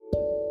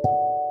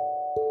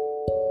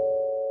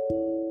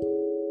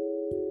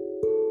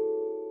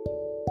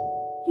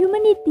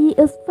Humanity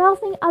is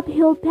facing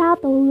uphill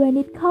battle when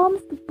it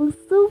comes to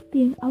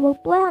preserving our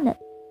planet.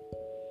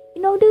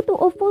 In order to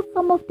avoid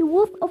some of the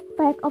worst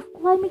effects of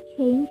climate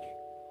change,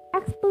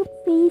 experts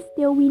say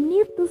that we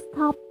need to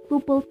stop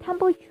global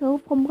temperature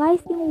from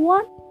rising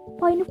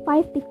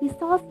 1.5 degrees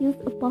Celsius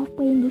above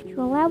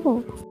pre-industrial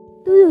levels.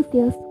 To do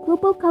this,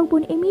 global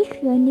carbon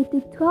emission need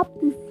to drop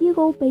to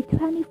zero by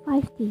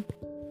 2050.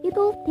 It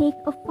will take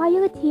a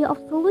variety of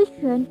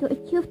solutions to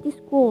achieve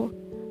this goal,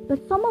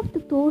 but some of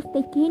the tools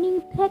that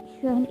gaining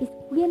traction is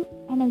green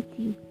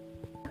energy.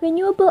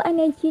 Renewable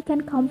energy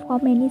can come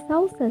from many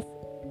sources.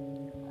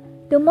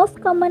 The most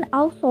common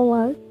are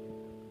solar,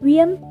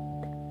 wind,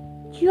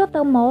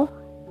 geothermal,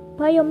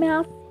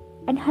 biomass,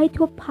 and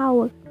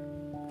hydropower.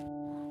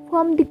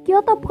 From the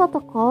Kyoto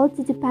Protocol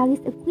to the Paris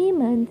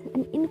Agreement,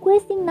 an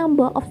increasing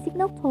number of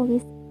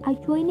signatories are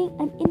joining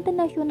an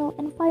international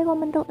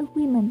environmental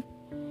agreement.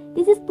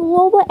 This is to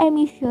lower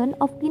emission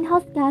of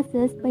greenhouse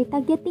gases by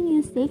targeting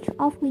usage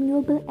of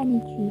renewable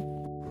energy.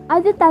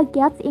 Other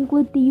targets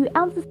include the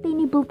UN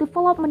Sustainable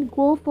Development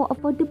Goal for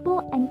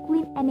affordable and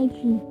clean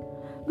energy,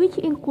 which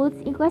includes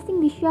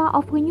increasing the share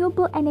of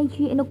renewable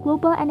energy in the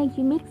global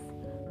energy mix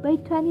by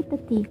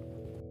 2030.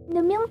 In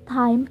the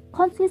meantime,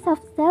 countries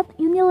have set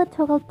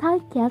unilateral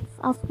targets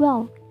as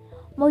well.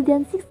 More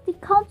than 60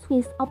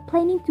 countries are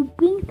planning to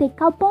bring their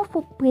carbon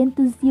footprint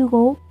to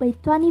zero by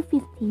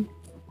 2050.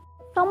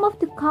 Some of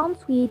the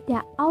countries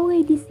that are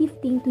already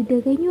shifting to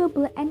the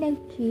renewable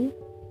energy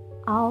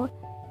are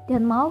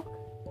Denmark,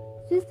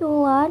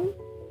 Switzerland,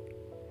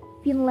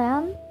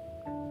 Finland,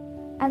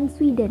 and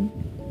Sweden.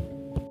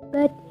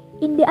 But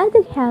on the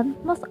other hand,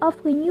 most of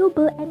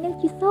renewable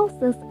energy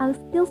sources are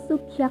still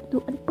subject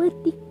to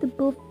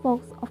unpredictable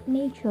forces of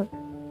nature.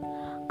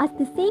 As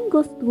the saying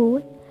goes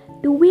through,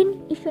 the wind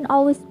isn't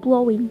always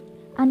blowing,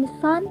 and the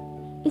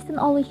sun isn't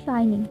always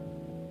shining.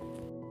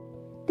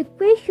 The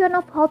question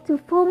of how to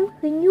form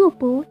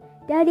renewable,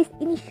 that is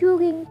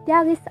ensuring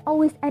there is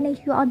always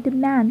energy on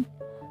demand,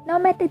 no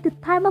matter the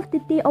time of the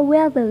day or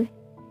weather,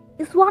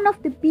 is one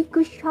of the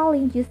biggest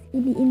challenges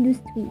in the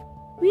industry.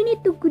 We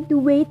need to find a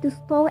way to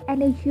store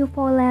energy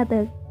for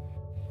later.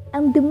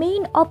 And the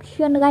main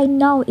option right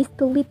now is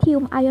the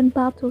lithium-ion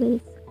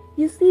batteries.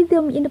 You see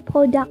them in a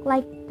product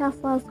like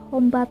Tesla's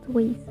home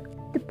batteries,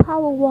 the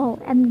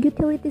Powerwall, and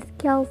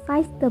utility-scale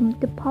system,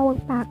 the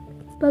Powerpack.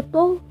 But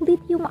though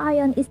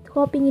lithium-ion is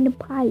dropping in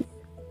price,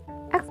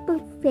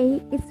 experts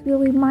say it will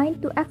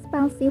remain too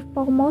expensive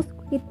for most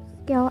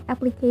grid-scale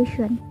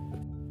applications.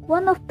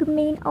 One of the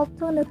main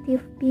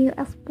alternatives being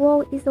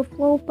explored is a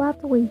flow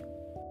battery.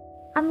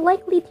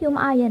 Unlike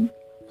lithium-ion,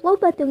 flow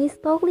batteries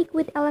store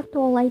liquid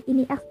electrolyte in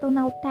the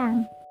external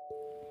tank,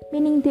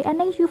 meaning the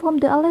energy from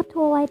the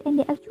electrolyte and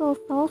the actual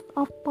source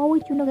of power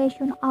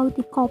generation are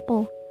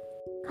decoupled.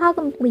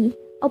 Currently,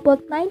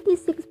 about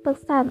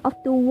 96% of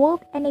the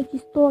world's energy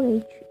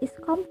storage is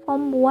come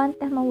from one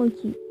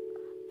technology,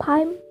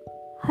 pumped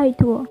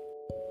hydro.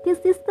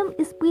 This system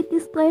is pretty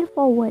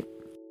straightforward.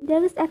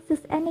 There is excess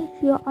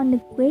energy on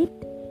the grid.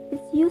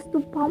 It's used to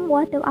pump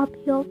water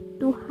uphill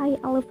to high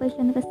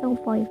elevation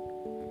reservoirs.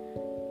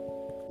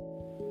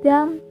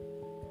 Then,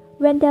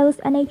 when there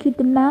is energy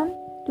demand,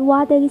 the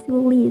water is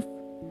released,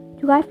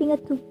 driving a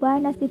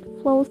turbine as it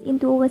flows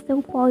into a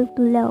reservoir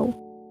below.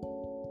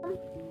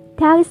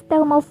 There is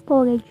thermal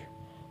storage.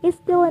 It's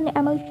still an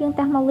emerging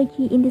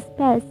technology in this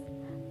space,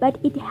 but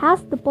it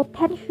has the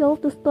potential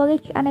to store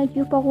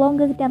energy for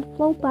longer than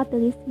flow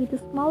batteries with a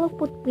smaller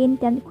footprint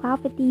than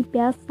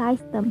gravity-based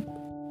systems.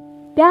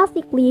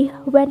 Basically,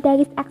 when there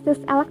is excess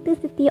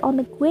electricity on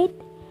the grid,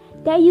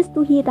 they used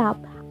to heat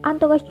up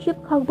under a cheap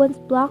carbon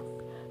blocks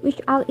which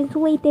are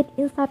insulated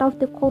inside of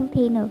the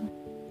container.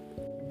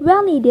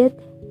 When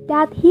needed,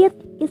 that heat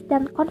is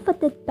then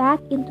converted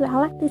back into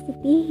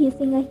electricity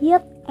using a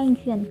heat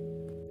engine.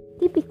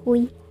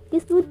 Typically,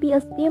 this would be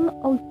a steam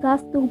or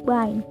gas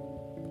turbine.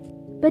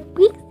 But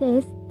Brick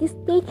says this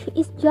stage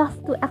is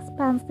just too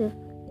expensive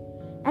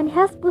and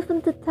has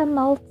prevented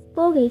thermal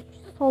storage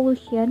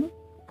solution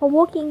from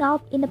working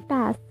out in the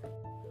past.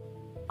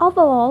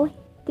 Overall,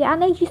 the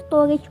energy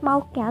storage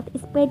market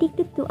is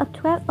predicted to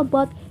attract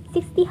about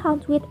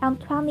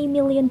 $620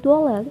 million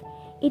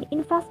in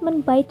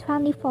investment by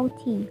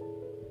 2040.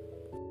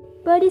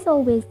 But as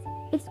always,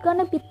 it's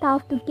gonna be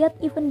tough to get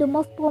even the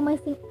most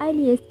promising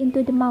ideas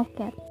into the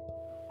market.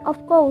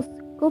 Of course,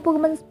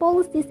 government's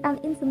policies and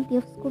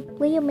incentives could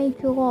play a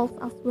major role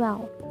as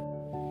well.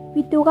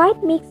 With the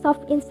right mix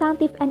of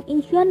incentive and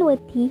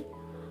ingenuity,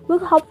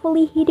 we're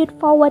hopefully headed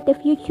forward the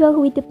future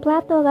with the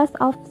plethora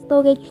of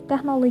storage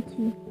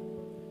technology.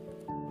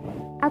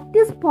 At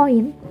this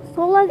point,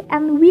 solar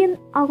and wind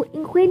are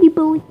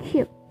incredibly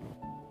cheap.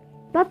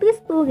 Battery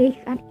storage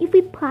and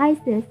EV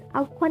prices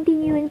are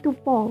continuing to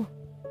fall.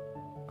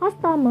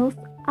 Customers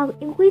are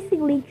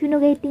increasingly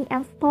generating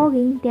and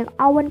storing their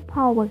own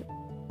power.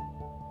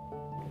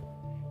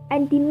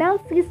 And demand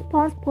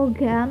response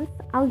programs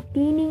are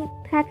gaining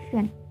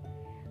traction.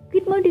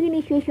 Grid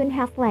modernization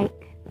has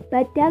lagged,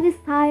 but there is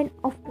sign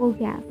of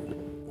progress.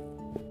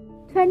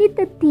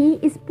 2030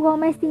 is a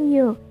promising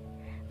year,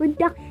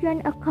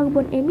 reduction of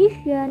carbon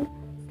emission,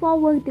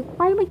 slower the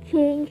climate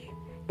change,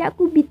 that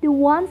could be the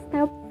one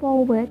step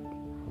forward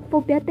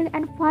for better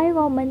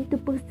environment to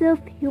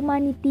preserve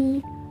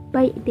humanity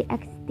by the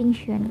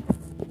extinction.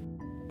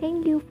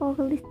 Thank you for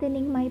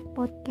listening my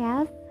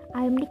podcast.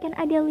 I'm Niken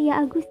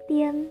Adelia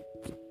Agustin.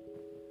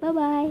 Bye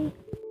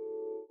bye.